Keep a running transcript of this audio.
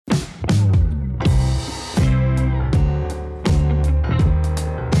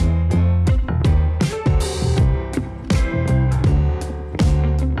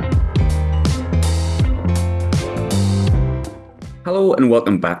Hello and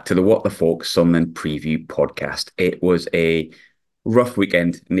welcome back to the What the Falk Sunderland preview podcast. It was a rough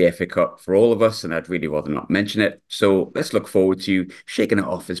weekend in the FA Cup for all of us, and I'd really rather not mention it. So let's look forward to shaking it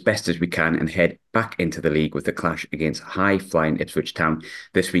off as best as we can and head back into the league with the clash against high-flying Ipswich Town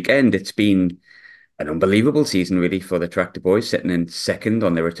this weekend. It's been an unbelievable season, really, for the Tractor Boys, sitting in second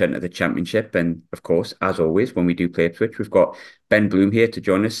on their return to the Championship. And of course, as always, when we do play Ipswich, we've got Ben Bloom here to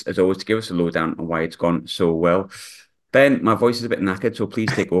join us, as always, to give us a lowdown on why it's gone so well. Ben, my voice is a bit knackered, so please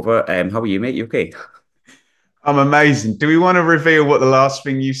take over. How are you, mate? You okay? I'm amazing. Do we want to reveal what the last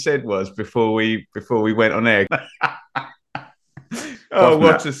thing you said was before we went on air? Apart Oh, from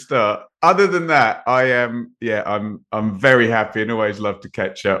what that, a start! Other than that, I am. Yeah, I'm very happy and always love to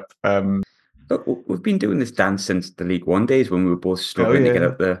catch up. look, we've been doing this dance since the League One days when we were both Oh struggling to get yeah.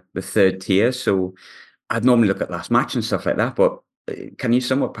 up the third tier. So I'd normally look at last match and stuff like that. But can you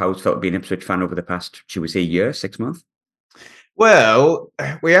sum up how it's felt being an Ipswich fan over the past, should we say, year, 6 months? Well,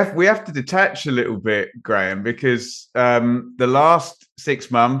 we have to detach a little bit, Graham, because the last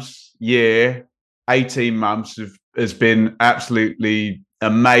 6 months, year, 18 months has been absolutely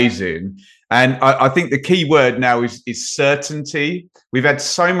amazing. And I think the key word now is certainty. We've had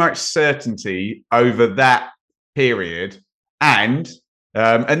so much certainty over that period, and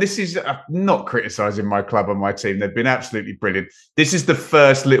this is not criticizing my club or my team. They've been absolutely brilliant. This is the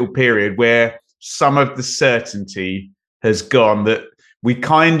first little period where some of the certainty has gone, that we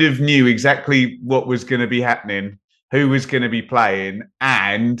kind of knew exactly what was going to be happening, who was going to be playing,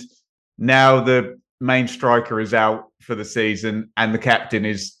 and now the main striker is out for the season and the captain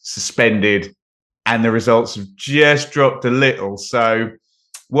is suspended, and the results have just dropped a little. So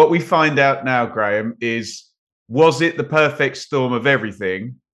what we find out now, Graham, is, was it the perfect storm of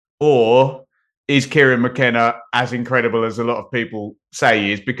everything, or is Kieran McKenna as incredible as a lot of people say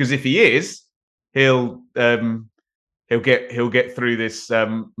he is? Because if he is, he'll he'll get through this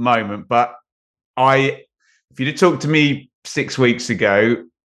moment. But if you'd have talked to me 6 weeks ago,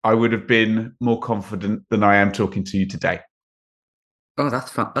 I would have been more confident than I am talking to you today. Oh,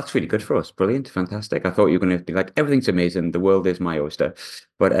 that's really good for us. Brilliant, fantastic. I thought you were going to be like, everything's amazing. The world is my oyster.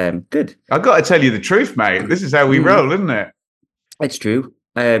 But good. I've got to tell you the truth, mate. This is how we Mm, roll, isn't it? it's true.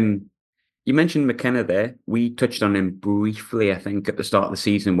 You mentioned McKenna there. We touched on him briefly, I think, at the start of the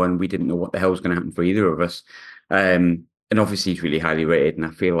season when we didn't know what the hell was going to happen for either of us. And obviously, he's really highly rated. And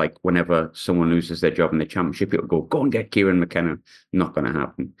I feel like whenever someone loses their job in the Championship, it'll go and get Kieran McKenna. Not going to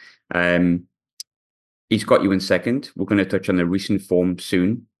happen. Um, he's got you in second. We're going to touch on the recent form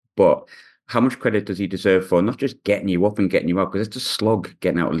soon. But how much credit does he deserve for not just getting you up and getting you out? Because it's a slog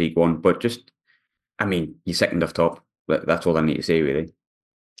getting out of League One. But just, I mean, you're second off top. That's all I need to say, really.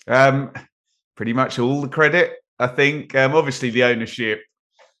 Um, Pretty much all the credit, I think. Obviously, the ownership.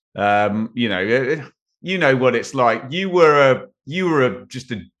 You know what it's like. You were just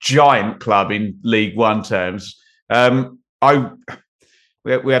a giant club in League One terms. I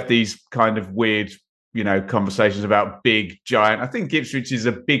we have these kind of weird, conversations about big giant. I think Ipswich is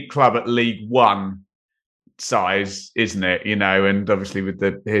a big club at League One size, isn't it? And obviously with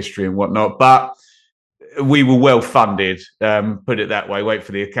the history and whatnot, but we were well funded. Put it that way. Wait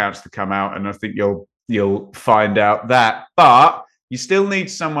for the accounts to come out, and I think you'll find out that. But you still need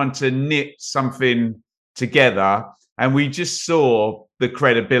someone to knit something together, and we just saw the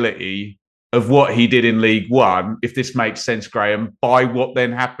credibility of what he did in League One, if this makes sense, Graham, by what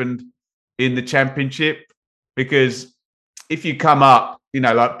then happened in the Championship. Because if you come up,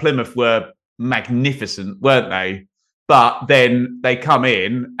 like Plymouth were magnificent, weren't they? But then they come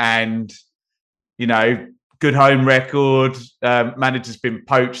in and, good home record, manager's been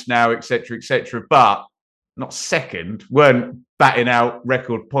poached now, etc., etc. But not second, weren't batting out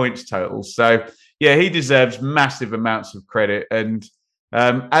record points totals. So, yeah, he deserves massive amounts of credit. And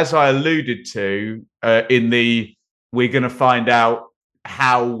as I alluded to we're going to find out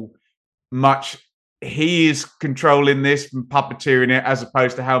how much he is controlling this and puppeteering it, as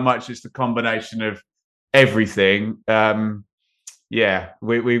opposed to how much it's the combination of everything. Yeah,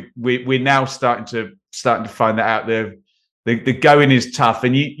 we're now starting to find that out. The going is tough,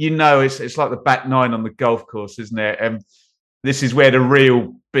 and it's like the back nine on the golf course, isn't it? And this is where the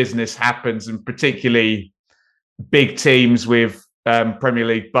real business happens, and particularly big teams with Premier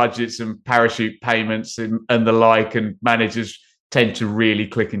League budgets and parachute payments and the like, and managers tend to really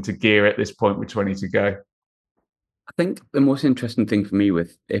click into gear at this point with 20 to go. I think the most interesting thing for me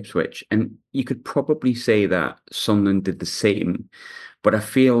with Ipswich, and you could probably say that Sunderland did the same, but I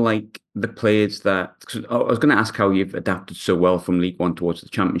feel like the players that 'cause I was going to ask how you've adapted so well from League One towards the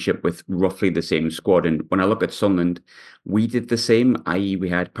Championship with roughly the same squad. And when I look at Sunderland, we did the same, i.e., we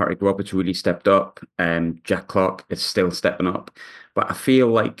had Patrick Roberts really stepped up, and Jack Clark is still stepping up. But I feel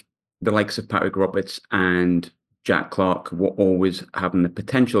like the likes of Patrick Roberts and Jack Clark were always having the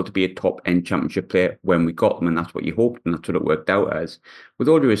potential to be a top end championship player when we got them, and that's what you hoped, and that's what it worked out as. With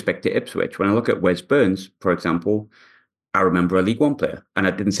all due respect to Ipswich, when I look at Wes Burns, for example, I remember a League One player, and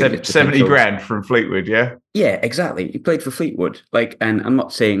I didn't think his 70 potential. grand from Fleetwood, yeah? Yeah, exactly. He played for Fleetwood. Like, and I'm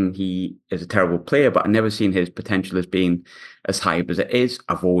not saying he is a terrible player, but I've never seen his potential as being as high up as it is.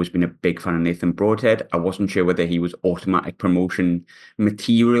 I've always been a big fan of Nathan Broadhead. I wasn't sure whether he was automatic promotion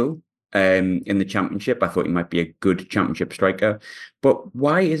material in the championship. I thought he might be a good championship striker. But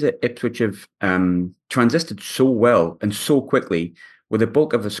why is it Ipswich have transisted so well and so quickly with a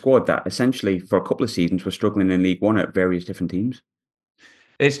bulk of the squad that essentially for a couple of seasons were struggling in League One at various different teams?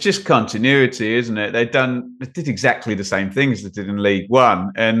 It's just continuity, isn't it? They did exactly the same things they did in League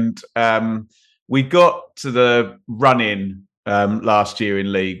One, and we got to the run-in last year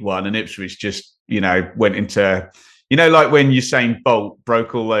in League One, and Ipswich just went into like when Usain Bolt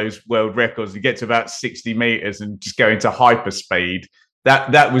broke all those world records, you get to about 60 meters and just go into hyperspeed.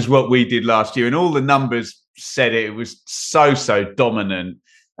 That was what we did last year, and all the numbers said it. It was so dominant,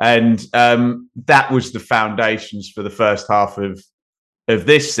 and that was the foundations for the first half of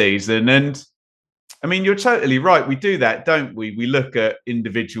this season. And I mean, you're totally right. We do that, don't we? We look at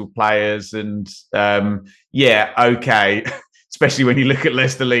individual players and yeah, okay. Especially when you look at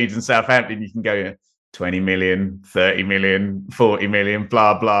Leicester, Leeds and Southampton, you can go 20 million, 30 million, 40 million,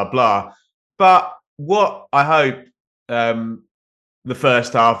 blah, blah, blah. But what I hope the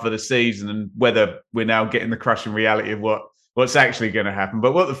first half of the season, and whether we're now getting the crushing reality of what's actually going to happen,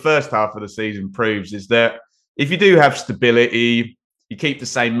 but what the first half of the season proves is that if you do have stability, you keep the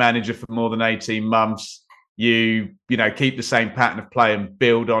same manager for more than 18 months, you keep the same pattern of play and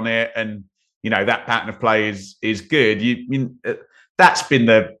build on it, and that pattern of play is good. That's been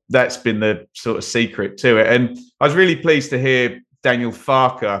the sort of secret to it. And I was really pleased to hear Daniel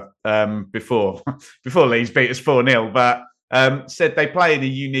Farker before Leeds beat us 4-0, but said they play in a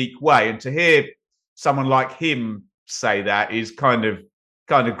unique way, and to hear someone like him say that is kind of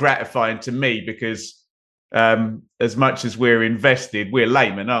gratifying to me, because as much as we're invested, we're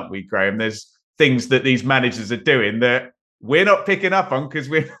laymen, aren't we, Graham? There's things that these managers are doing that we're not picking up on because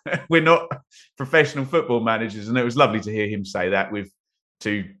we're not professional football managers. And it was lovely to hear him say that with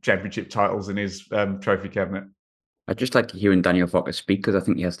 2 championship titles in his trophy cabinet. I just like hearing Daniel Falk speak because I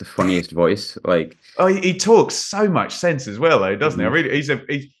think he has the funniest voice. Like, oh, he talks so much sense as well, though, doesn't he? I really,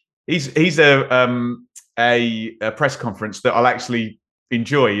 he's a press conference that I'll actually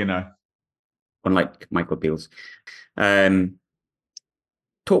enjoy. Unlike Michael Beale's.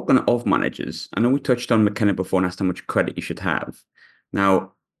 Talking of managers, I know we touched on McKenna before and asked how much credit you should have.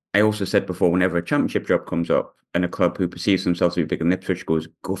 Now, I also said before, whenever a championship job comes up and a club who perceives themselves to be bigger than Ipswich goes,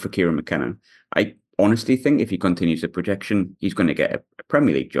 go for Kieran McKenna. I honestly think if he continues the projection, he's going to get a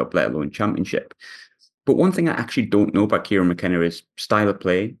Premier League job, let alone championship. But one thing I actually don't know about Kieran McKenna is style of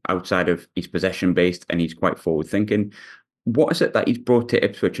play outside of he's possession based and he's quite forward thinking. What is it that he's brought to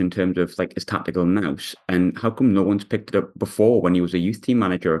Ipswich in terms of like his tactical nous? And how come no one's picked it up before when he was a youth team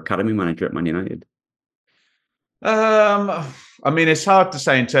manager, academy manager at Man United? I mean, it's hard to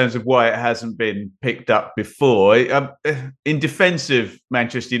say in terms of why it hasn't been picked up before. In defence of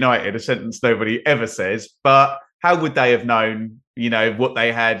Manchester United, a sentence nobody ever says, but how would they have known, what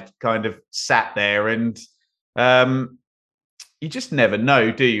they had kind of sat there? And you just never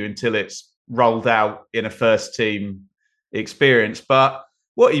know, do you, until it's rolled out in a first team experience. But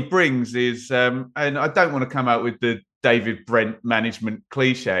what he brings is, and I don't want to come out with the David Brent management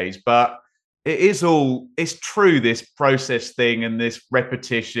cliches, but it's true, this process thing and this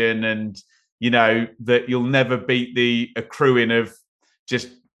repetition, and that you'll never beat the accruing of just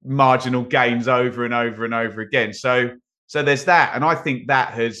marginal gains over and over and over again. So there's that, and I think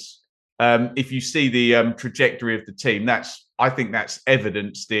that has, if you see the trajectory of the team, I think that's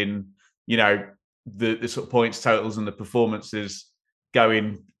evidenced in the sort of points totals and the performances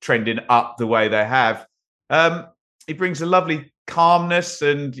trending up the way they have. He brings a lovely calmness,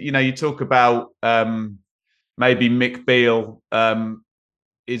 and you talk about maybe Mick Beale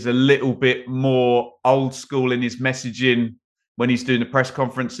is a little bit more old school in his messaging when he's doing the press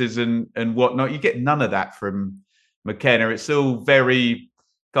conferences and whatnot. You get none of that from McKenna. It's all very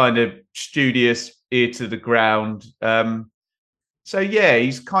kind of studious, ear to the ground. So yeah,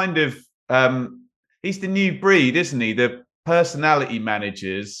 he's kind of he's the new breed, isn't he? The personality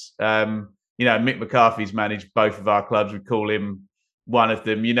managers. Mick McCarthy's managed both of our clubs. We call him one of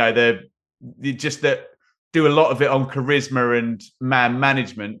them. They're just that do a lot of it on charisma and man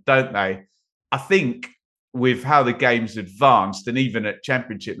management, don't they? I think with how the game's advanced, and even at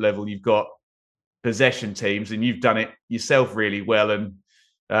championship level, you've got possession teams, and you've done it yourself really well.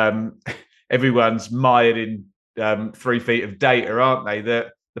 And everyone's mired in 3 feet of data, aren't they?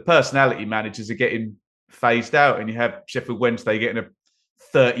 The personality managers are getting phased out, and you have Sheffield Wednesday getting a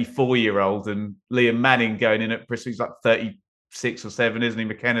 34-year-old and Liam Manning going in at Bristol. He's like 36 or 7, isn't he?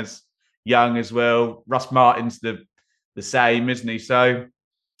 McKenna's young as well. Russ Martin's the same, isn't he? So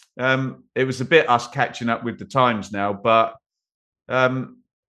it was a bit us catching up with the times now, but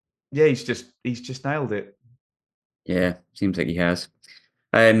yeah, he's just nailed it. Yeah, seems like he has.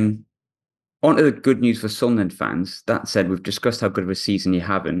 On to the good news for Sunderland fans. That said, we've discussed how good of a season you're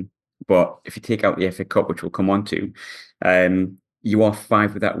having, but if you take out the FA Cup, which we'll come on to, you are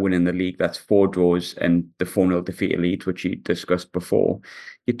 5 without winning the league. That's 4 draws and the 4-0 defeat at Leeds, which you discussed before.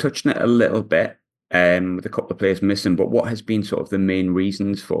 You touched on it a little bit with a couple of players missing, but what has been sort of the main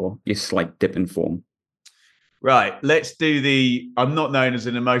reasons for your slight dip in form? Right, let's do I'm not known as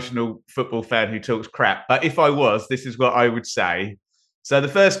an emotional football fan who talks crap, but if I was, this is what I would say. So the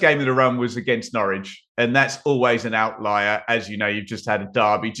first game of the run was against Norwich, and that's always an outlier. As you know, you've just had a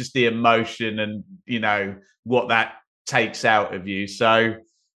derby, just the emotion and, what that takes out of you. So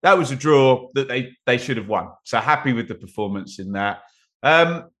that was a draw that they should have won. So happy with the performance in that.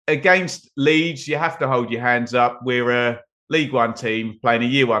 Against Leeds, you have to hold your hands up. We're a League One team playing a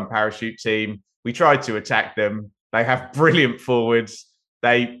Year One parachute team. We tried to attack them. They have brilliant forwards.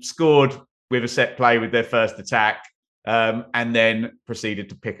 They scored with a set play with their first attack, and then proceeded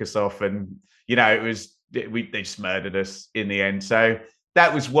to pick us off. And they just murdered us in the end. So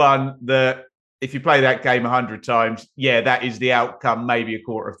that was one that, if you play that game 100 times, yeah, that is the outcome. Maybe a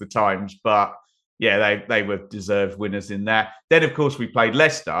quarter of the times, but yeah, they were deserved winners in that. Then, of course, we played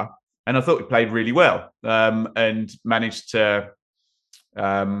Leicester, and I thought we played really well, and managed to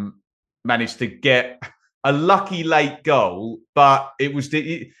get a lucky late goal, but it was. Do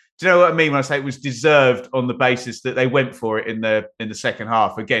you know what I mean when I say it was deserved on the basis that they went for it in the second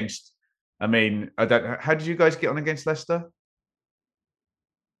half against? I mean, I don't. How did you guys get on against Leicester?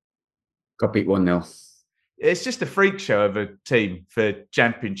 Got beat 1-0. It's just a freak show of a team for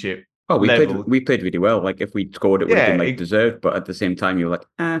championship Oh, level. we played really well. Like if we scored, it would have been like deserved. But at the same time, you're like,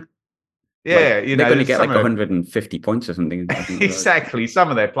 yeah, like, they're going to get like 150 points or something. Exactly. Some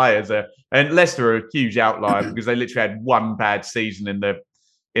of their players are, and Leicester are a huge outlier because they literally had one bad season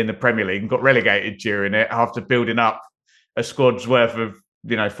in the Premier League and got relegated during it after building up a squad's worth of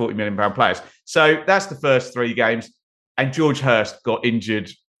 £40 million players. So that's the first 3 games, and George Hurst got injured,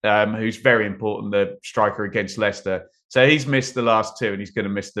 who's very important, the striker against Leicester. So he's missed the last 2, and he's going to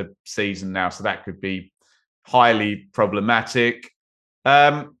miss the season now. So that could be highly problematic.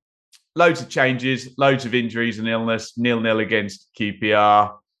 Loads of changes, loads of injuries and illness. 0-0 against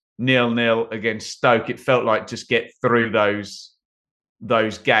QPR, 0-0 against Stoke. It felt like just get through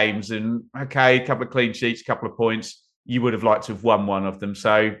those games, and okay, a couple of clean sheets, a couple of points. You would have liked to have won one of them.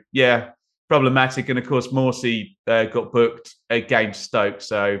 So yeah, problematic. And of course, Morsey got booked against Stoke,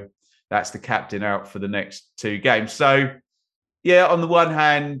 so that's the captain out for the next 2 games. So yeah, on the one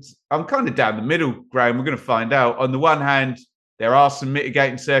hand, I'm kind of down the middle, Graham. We're going to find out. On the one hand, there are some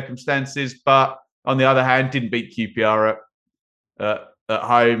mitigating circumstances, but on the other hand, didn't beat QPR at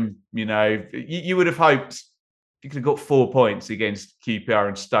home. You would have hoped you could have got 4 points against QPR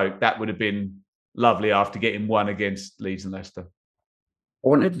and Stoke. That would have been lovely after getting 1 against Leeds and Leicester. I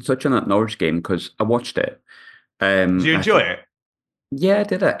wanted to touch on that Norwich game because I watched it. Did you enjoy it? Yeah, I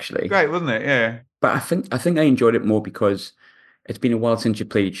did actually. Great, wasn't it? Yeah. But I think I enjoyed it more because it's been a while since you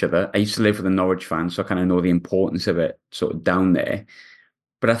played each other. I used to live with a Norwich fan, so I kind of know the importance of it sort of down there.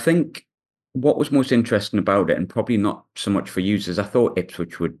 But I think what was most interesting about it, and probably not so much for users, I thought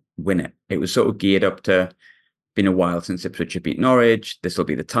Ipswich would win it. It was sort of geared up to been a while since Ipswich have beat Norwich. This will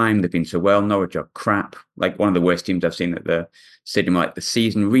be the time. They've been so well. Norwich are crap. Like one of the worst teams I've seen at the stadium like the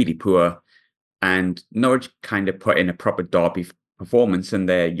season, really poor. And Norwich kind of put in a proper derby performance, and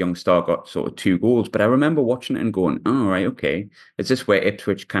their young star got sort of 2 goals. But I remember watching it and going, oh, right, okay. Is this where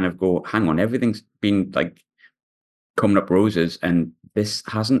Ipswich kind of go, hang on, everything's been like coming up roses and this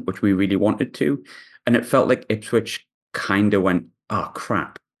hasn't, which we really wanted to. And it felt like Ipswich kind of went, oh,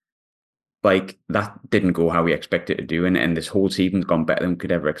 crap. Like that didn't go how we expected it to do. And this whole season's gone better than we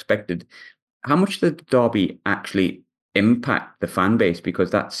could ever expected. How much did the derby actually impact the fan base? Because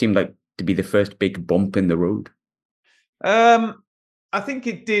that seemed like to be the first big bump in the road. I think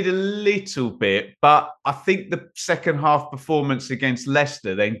it did a little bit, but I think the second half performance against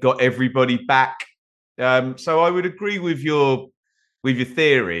Leicester then got everybody back. So I would agree with your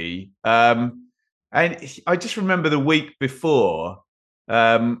theory. And I just remember the week before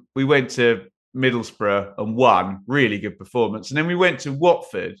we went to Middlesbrough and won, really good performance, and then we went to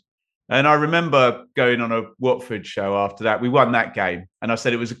Watford. And I remember going on a Watford show after that. We won that game, and I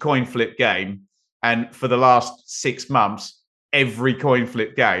said it was a coin flip game. And for the last 6 months, every coin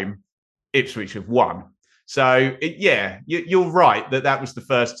flip game, Ipswich have won. So you're right that was the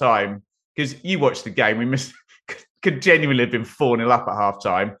first time, because you watched the game. We missed, could genuinely have been 4-0 up at half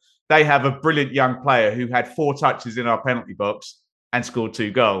time. They have a brilliant young player who had 4 touches in our penalty box and scored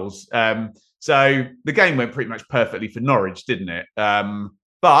 2 goals. So the game went pretty much perfectly for Norwich, didn't it?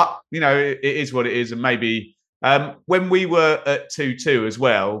 But it is what it is, and maybe when we were at 2-2 as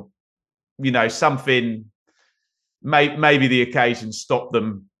well, something maybe the occasion stopped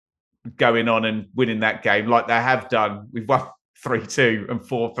them going on and winning that game like they have done. We've won 3-2 and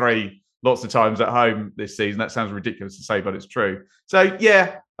 4-3 lots of times at home this season. That sounds ridiculous to say, but it's true. So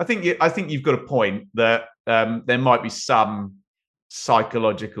yeah, I think you've got a point that there might be some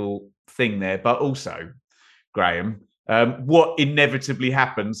psychological thing there, but also, Graham, what inevitably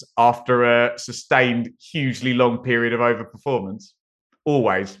happens after a sustained, hugely long period of overperformance?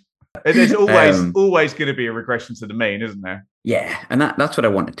 Always. There's always going to be a regression to the mean, isn't there? Yeah, and that's what I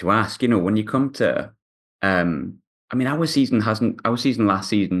wanted to ask. When you come to, I mean, our season last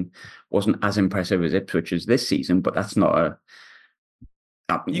season wasn't as impressive as Ipswich's this season, but that's not a.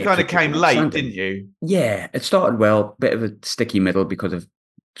 You kind of came late, didn't you? Yeah, it started well, bit of a sticky middle because of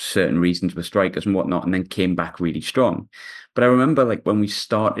certain reasons with strikers and whatnot, and then came back really strong. But I remember when we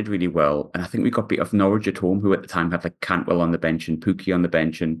started really well, and I think we got beat off Norwich at home, who at the time had Cantwell on the bench and Pookie on the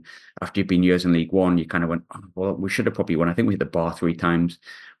bench. And after you've been years in League One, you kind of went, oh, well, we should have probably won. I think we hit the bar 3 times.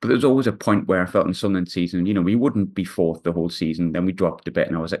 But there was always a point where I felt in Sunderland season, we wouldn't be 4th the whole season. Then we dropped a bit,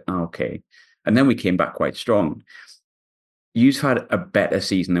 and I was like, oh, okay. And then we came back quite strong. You've had a better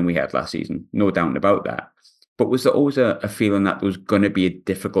season than we had last season, no doubt about that. But was there always a feeling that there was going to be a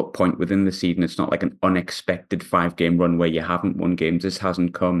difficult point within the season? It's not like an unexpected 5-game run where you haven't won games. This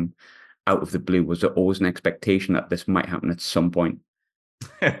hasn't come out of the blue. Was there always an expectation that this might happen at some point?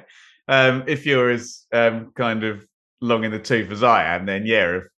 If you're as kind of long in the tooth as I am, then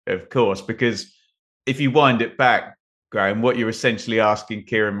yeah, of course. Because if you wind it back, Graham, what you're essentially asking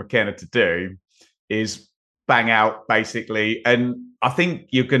Kieran McKenna to do is bang out, basically. And I think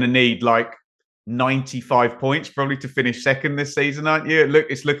you're going to need 95 points probably to finish second this season, aren't you?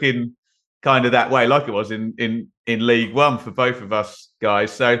 It's looking kind of that way, like it was in League One for both of us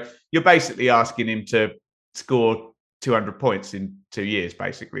guys. So you're basically asking him to score 200 points in 2 years,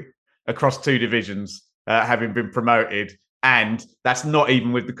 basically, across 2 divisions, having been promoted. And that's not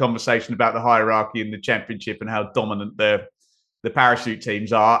even with the conversation about the hierarchy in the Championship and how dominant the parachute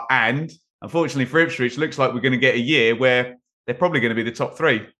teams are. And unfortunately for Ipswich, it looks like we're going to get a year where they're probably going to be the top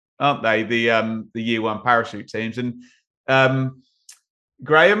 3, aren't they? The year 1 parachute teams. And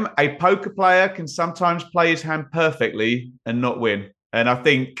Graham, a poker player can sometimes play his hand perfectly and not win. And I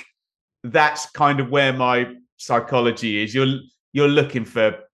think that's kind of where my psychology is. You're looking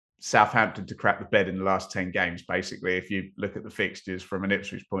for Southampton to crap the bed in the last 10 games, basically, if you look at the fixtures from an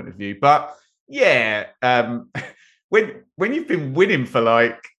Ipswich point of view. But yeah, when you've been winning for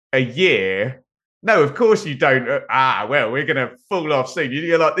a year, no, of course you don't. Well, we're going to fall off soon.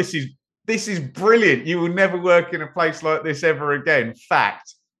 You're like, this is brilliant. You will never work in a place like this ever again.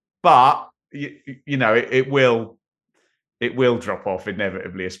 Fact. But it will drop off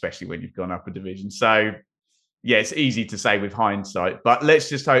inevitably, especially when you've gone up a division. So yeah, it's easy to say with hindsight, but let's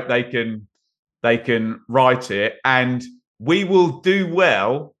just hope they can right it, and we will do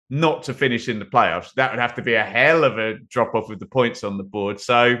well not to finish in the playoffs. That would have to be a hell of a drop off with the points on the board.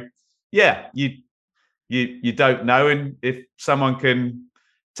 So yeah, you don't know, and if someone can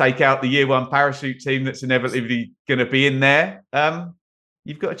take out the year 1 parachute team that's inevitably going to be in there,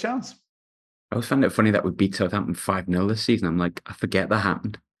 you've got a chance. I always found it funny that we beat Southampton 5-0 this season. I'm like, I forget that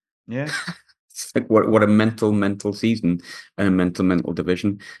happened. Yeah. It's like what a mental season and a mental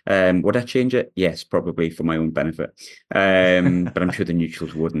division. Would I change it? Yes, probably for my own benefit. But I'm sure the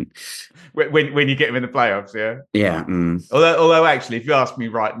neutrals wouldn't. When you get them in the playoffs, yeah. Yeah. Although actually, if you ask me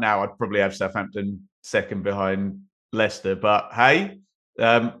right now, I'd probably have Southampton second behind Leicester. But hey,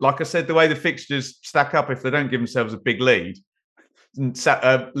 like I said, the way the fixtures stack up, if they don't give themselves a big lead,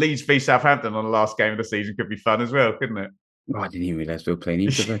 Leeds v Southampton on the last game of the season could be fun as well, couldn't it? Oh, I didn't even realise they were playing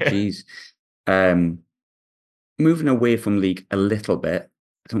each other. Jeez. Moving away from league a little bit,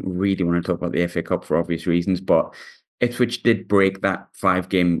 I don't really want to talk about the FA Cup for obvious reasons, but Ipswich did break that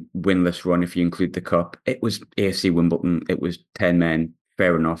 5-game winless run if you include the cup. It was AFC Wimbledon. It was 10 men,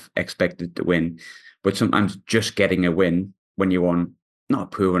 fair enough, expected to win. But sometimes just getting a win when you're on not a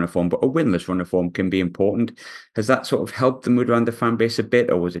poor run of form, but a winless run of form can be important. Has that sort of helped the mood around the fan base a bit,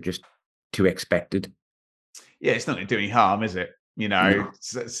 or was it just too expected? Yeah, it's not going to do any harm, is it? No.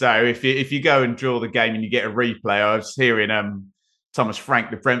 So if you go and draw the game and you get a replay, I was hearing Thomas Frank,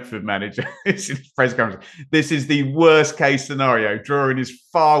 the Brentford manager, press conference. This is the worst case scenario. Drawing is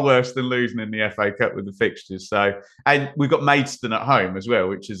far worse than losing in the FA Cup with the fixtures. So, and we've got Maidstone at home as well,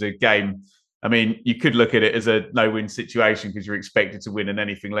 which is a game. I mean, you could look at it as a no-win situation because you're expected to win, and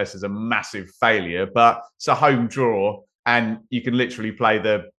anything less is a massive failure. But it's a home draw, and you can literally play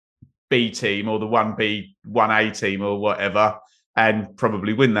the B team or the 1B, 1A team or whatever, and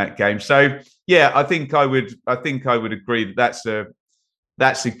probably win that game. So yeah, I think I would agree that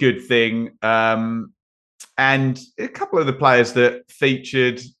that's a good thing. And a couple of the players that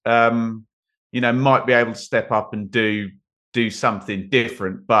featured, might be able to step up and do something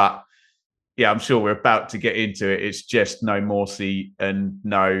different. But yeah, I'm sure we're about to get into it. It's just no Morsey and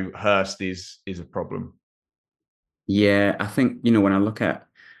no Hurst is a problem. Yeah, I think, when I look at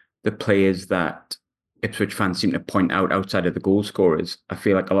the players that Ipswich fans seem to point out outside of the goal scorers, I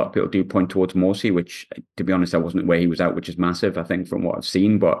feel like a lot of people do point towards Morsey, which, to be honest, I wasn't where he was out, which is massive, I think, from what I've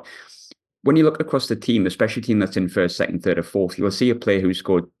seen. But when you look across the team, especially a team that's in first, second, third, or fourth, you'll see a player who's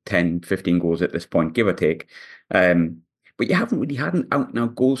scored 10, 15 goals at this point, give or take. Um, but you haven't really had an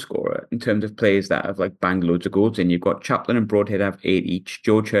out-and-out goal scorer in terms of players that have like banged loads of goals in. You've got Chaplin and Broadhead have 8 each.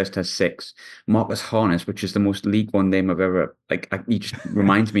 George Hurst has 6. Marcus Harness, which is the most League One name I've ever he just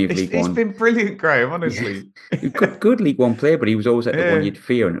reminds me of League He's One. been brilliant, Graham. Yeah, Honestly, good League One player, but he was always like the one yeah. you'd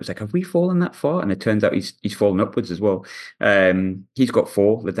fear, and it was like, have we fallen that far? And it turns out he's fallen upwards as well. He's got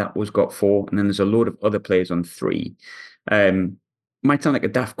 4. Ladapo's got 4, and then there's a load of other players on 3. Um, might sound like a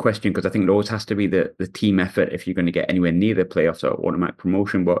daft question because I think it always has to be the team effort if you're going to get anywhere near the playoffs or automatic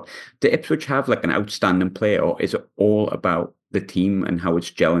promotion. But do Ipswich have like an outstanding player, or is it all about the team and how it's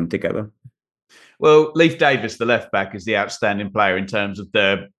gelling together? Well, Leif Davis, the left back, is the outstanding player in terms of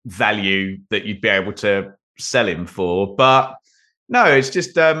the value that you'd be able to sell him for. But no, it's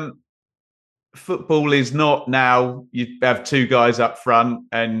just football is not now. You have 2 guys up front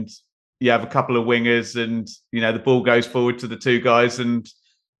and you have a couple of wingers, and the ball goes forward to the 2 guys, and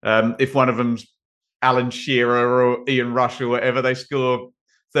if one of them's Alan Shearer or Ian Rush or whatever, they score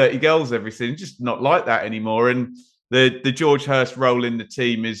 30 goals every season. Just not like that anymore. And the George Hurst role in the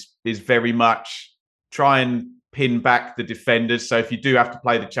team is very much try and pin back the defenders. So if you do have to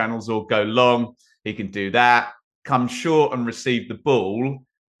play the channels or go long, he can do that. Come short and receive the ball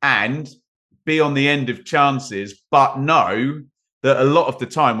and be on the end of chances, but know that a lot of the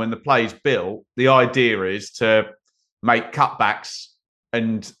time when the play's built, the idea is to make cutbacks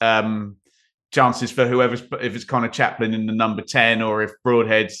and chances for whoever's, if it's kind of Chaplin in the number 10 or if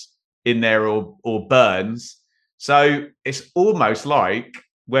Broadhead's in there or Burns. So it's almost like,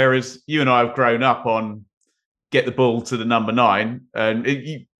 whereas you and I have grown up on get the ball to the number 9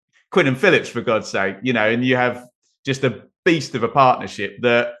 and Quinn Phillips, for God's sake, and you have just a beast of a partnership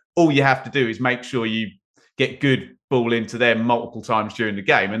that all you have to do is make sure you get good ball into them multiple times during the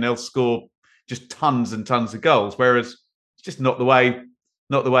game and they'll score just tons and tons of goals. Whereas it's just not the way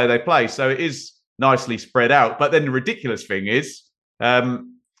they play. So it is nicely spread out. But then the ridiculous thing is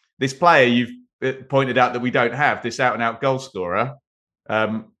this player you've pointed out that we don't have, this out and out goal scorer,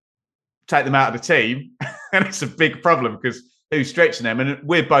 take them out of the team. And it's a big problem because who's stretching them? And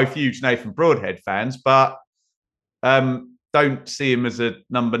we're both huge Nathan Broadhead fans, but don't see him as a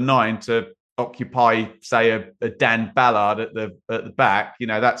number 9 to occupy, say, a Dan Ballard at the back.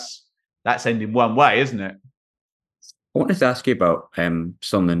 That's ending one way, isn't it? I wanted to ask you about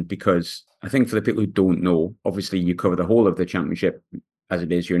Sunderland because I think for the people who don't know, obviously you cover the whole of the championship as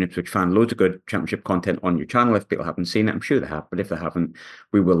it is. You're an Ipswich fan. Loads of good championship content on your channel. If people haven't seen it, I'm sure they have, but if they haven't,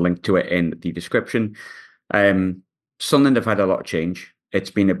 we will link to it in the description. Sunderland have had a lot of change.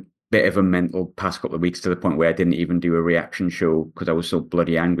 It's been a bit of a mental past couple of weeks to the point where I didn't even do a reaction show because I was so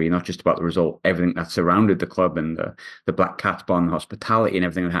bloody angry, not just about the result, everything that surrounded the club and the Black Cat Barn hospitality and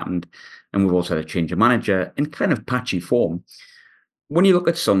everything that happened. And we've also had a change of manager in kind of patchy form. When you look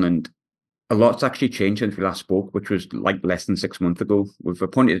at Sunderland, a lot's actually changed since we last spoke, which was like less than 6 months ago. We've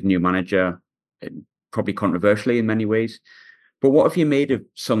appointed a new manager, probably controversially in many ways. But what have you made of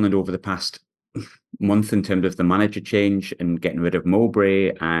Sunderland over the past month in terms of the manager change and getting rid of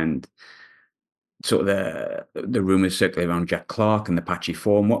Mowbray and sort of the rumours circling around Jack Clark and the patchy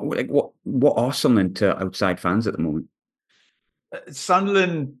form? What are Sunderland to outside fans at the moment?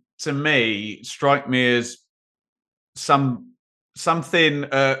 Sunderland, to me, strike me as something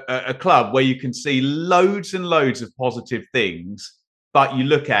a club where you can see loads and loads of positive things, but you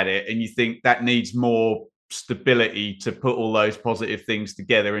look at it and you think that needs more stability to put all those positive things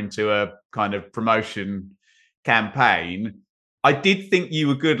together into a kind of promotion campaign. I did think you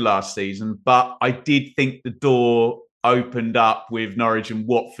were good last season, but I did think the door opened up with Norwich and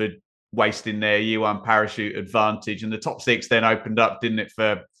Watford wasting their year one parachute advantage, and the top six then opened up, didn't it,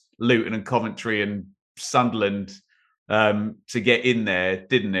 for Luton and Coventry and Sunderland to get in there,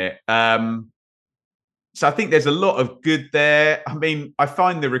 didn't it? So I think there's a lot of good there. I mean, I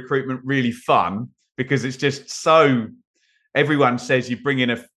find the recruitment really fun because it's just so. Everyone says you bring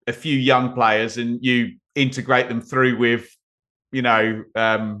in a few young players and you integrate them through with, you know,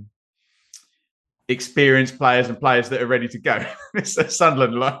 experienced players and players that are ready to go.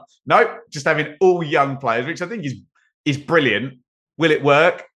 Sunderland, like, nope, just having all young players, which I think is brilliant. Will it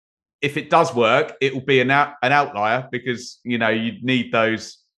work? If it does work, it will be an outlier because you need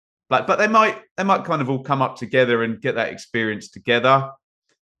those. But they might kind of all come up together and get that experience together.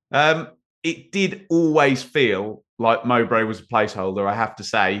 It did always feel like Mowbray was a placeholder, I have to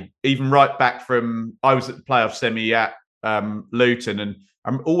say. Even right back from I was at the playoff semi at Luton, and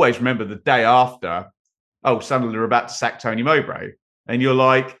I always remember the day after, Sunderland are about to sack Tony Mowbray. And you're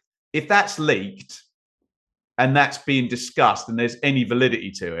like, if that's leaked and that's being discussed and there's any validity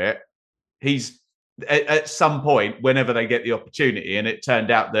to it, he's at some point, whenever they get the opportunity, and it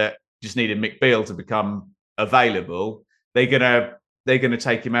turned out that just needed Mick Beale to become available, they're gonna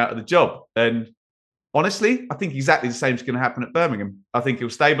take him out of the job. And honestly, I think exactly the same is going to happen at Birmingham. I think he'll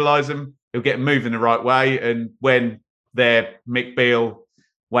stabilise them. He'll get them moving the right way. And when their Mick Beale,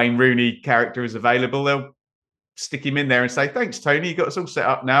 Wayne Rooney character is available, they'll stick him in there and say, thanks, Tony. You got us all set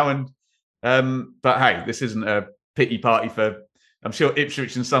up now. And but hey, this isn't a pity party for. I'm sure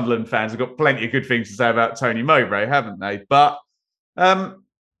Ipswich and Sunderland fans have got plenty of good things to say about Tony Mowbray, haven't they? But I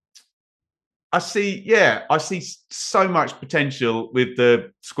see so much potential with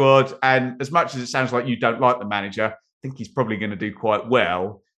the squad. And as much as it sounds like you don't like the manager, I think he's probably going to do quite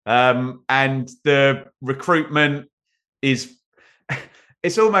well. And the recruitment is,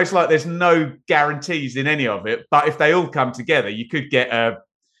 it's almost like there's no guarantees in any of it. But if they all come together, you could get a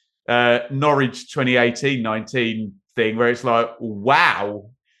Norwich 2018-19 thing where it's like, wow,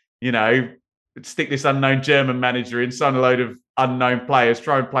 stick this unknown German manager in, sign a load of unknown players,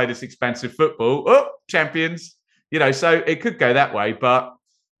 try and play this expansive football. Oh, champions. So it could go that way. But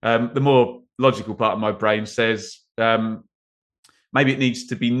the more logical part of my brain says maybe it needs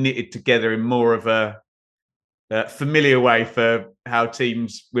to be knitted together in more of a familiar way for how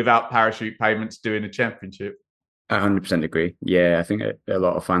teams without parachute payments do in the Championship. 100% agree. Yeah, I think a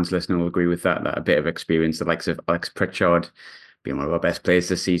lot of fans listening will agree with that a bit of experience, the likes of Alex Pritchard being one of our best players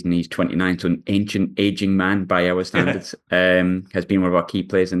this season. He's 29, so an ancient, aging man by our standards. Has been one of our key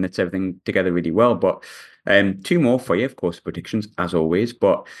players and knits everything together really well. But two more for you, of course, predictions as always.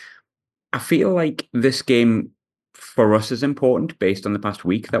 But I feel like this game for us is important based on the past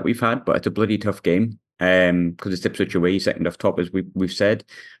week that we've had, but it's a bloody tough game because it's Ipswich away, second off top, as we've said.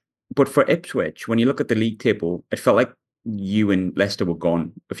 But for Ipswich, when you look at the league table, it felt like you and Leicester were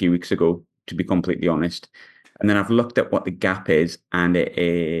gone a few weeks ago, to be completely honest. And then I've looked at what the gap is, and it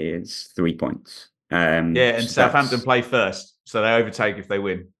is 3 points. And so Southampton play first, so they overtake if they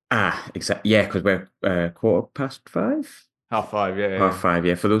win. Exactly. Yeah, because we're 5:15. 5:30, yeah. 5:30,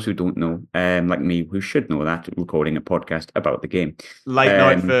 yeah. For those who don't know, like me, who should know that, recording a podcast about the game. Late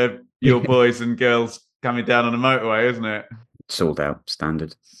night for your boys and girls coming down on the motorway, isn't it? Sold out,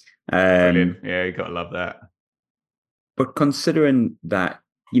 standard. Brilliant. Yeah, you got to love that. But considering that,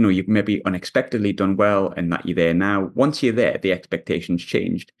 you've maybe unexpectedly done well and that you're there now, once you're there, the expectations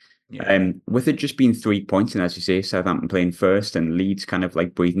changed. Yeah. With it just being 3 points, and as you say, Southampton playing first and Leeds kind of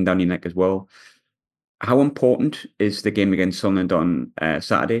like breathing down your neck as well, how important is the game against Sunderland on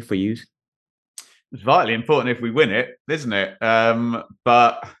Saturday for you? It's vitally important if we win it, isn't it?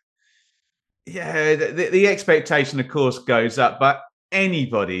 But yeah, the expectation, of course, goes up. But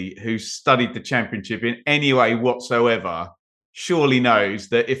anybody who's studied the Championship in any way whatsoever surely knows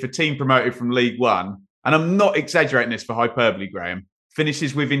that if a team promoted from League One, and I'm not exaggerating this for hyperbole, Graham,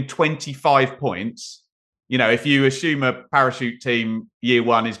 finishes within 25 points, if you assume a parachute team year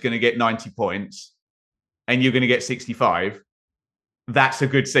one is going to get 90 points and you're going to get 65, that's a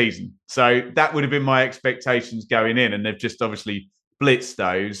good season. So that would have been my expectations going in, and they've just obviously blitzed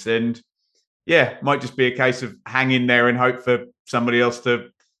those. And yeah, might just be a case of hang in there and hope for somebody else to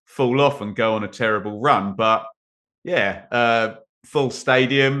fall off and go on a terrible run. But yeah, full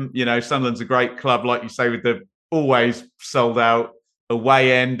stadium. Sunderland's a great club, like you say, with the always sold out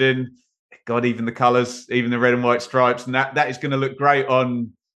away end. And God, even the colours, even the red and white stripes, and that is going to look great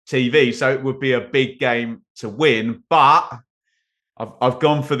on TV. So it would be a big game to win. But I've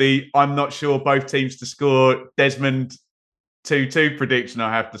gone for the I'm not sure both teams to score Desmond 2-2 prediction,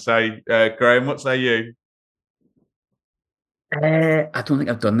 I have to say. Graham, what say you? I don't think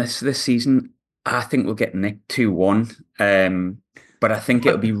I've done this season. I think we'll get nicked 2-1. But I think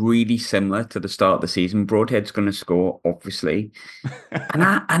it'll be really similar to the start of the season. Broadhead's going to score, obviously. And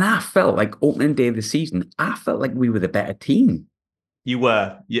I felt like opening day of the season, I felt like we were the better team. You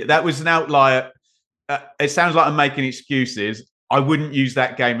were. Yeah, that was an outlier. It sounds like I'm making excuses. I wouldn't use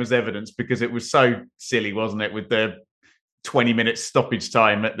that game as evidence because it was so silly, wasn't it? With the 20 minutes stoppage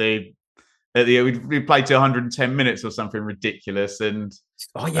time we played to 110 minutes or something ridiculous. And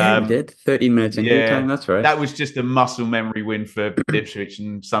Oh yeah, we did. 13 minutes injury time, yeah, that's right. that was just a muscle memory win for Ipswich,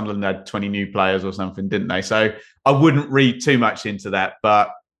 and Sunderland had 20 new players or something, didn't they? So I wouldn't read too much into that.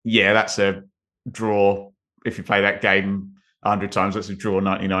 But yeah, that's a draw. If you play that game 100 times, that's a draw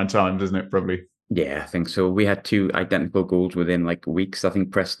 99 times, isn't it? Probably. Yeah, I think so. We had two identical goals within like weeks. I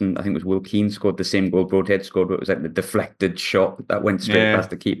think it was Will Keane scored the same goal Broadhead scored, but it was like the deflected shot that went straight past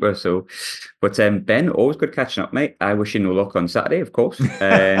the keeper. So, but Ben, always good catching up, mate. I wish you no luck on Saturday, of course,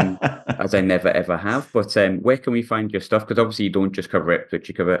 as I never ever have. But where can we find your stuff? Because obviously you don't just cover it, but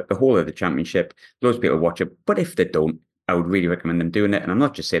you cover the whole of the championship. Loads of people watch it, but if they don't, I would really recommend them doing it. And I'm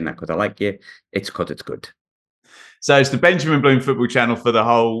not just saying that because I like you; it's because it's good. So it's the Benjamin Bloom Football Channel for the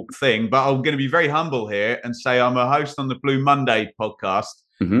whole thing. But I'm going to be very humble here and say I'm a host on the Blue Monday podcast.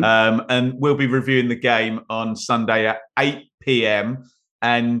 And we'll be reviewing the game on Sunday at 8 p.m.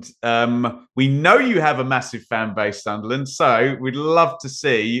 And we know you have a massive fan base, Sunderland. So we'd love to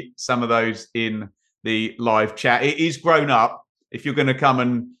see some of those in the live chat. It is grown up. If you're going to come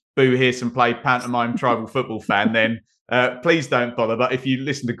and boo, hiss and play pantomime tribal football fan, then please don't bother. But if you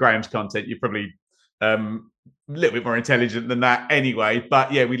listen to Graham's content, you're probably a little bit more intelligent than that anyway.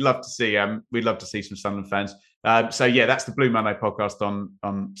 But yeah, we'd love to see some Sunderland fans. So yeah, that's the Blue Monday podcast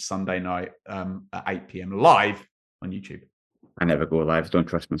on Sunday night at 8 p.m. live on YouTube. I never go live, don't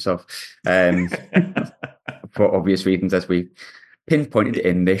trust myself. For obvious reasons, as we pinpointed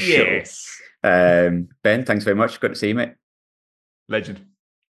in this show. Ben, thanks very much. Good to see you, mate. Legend.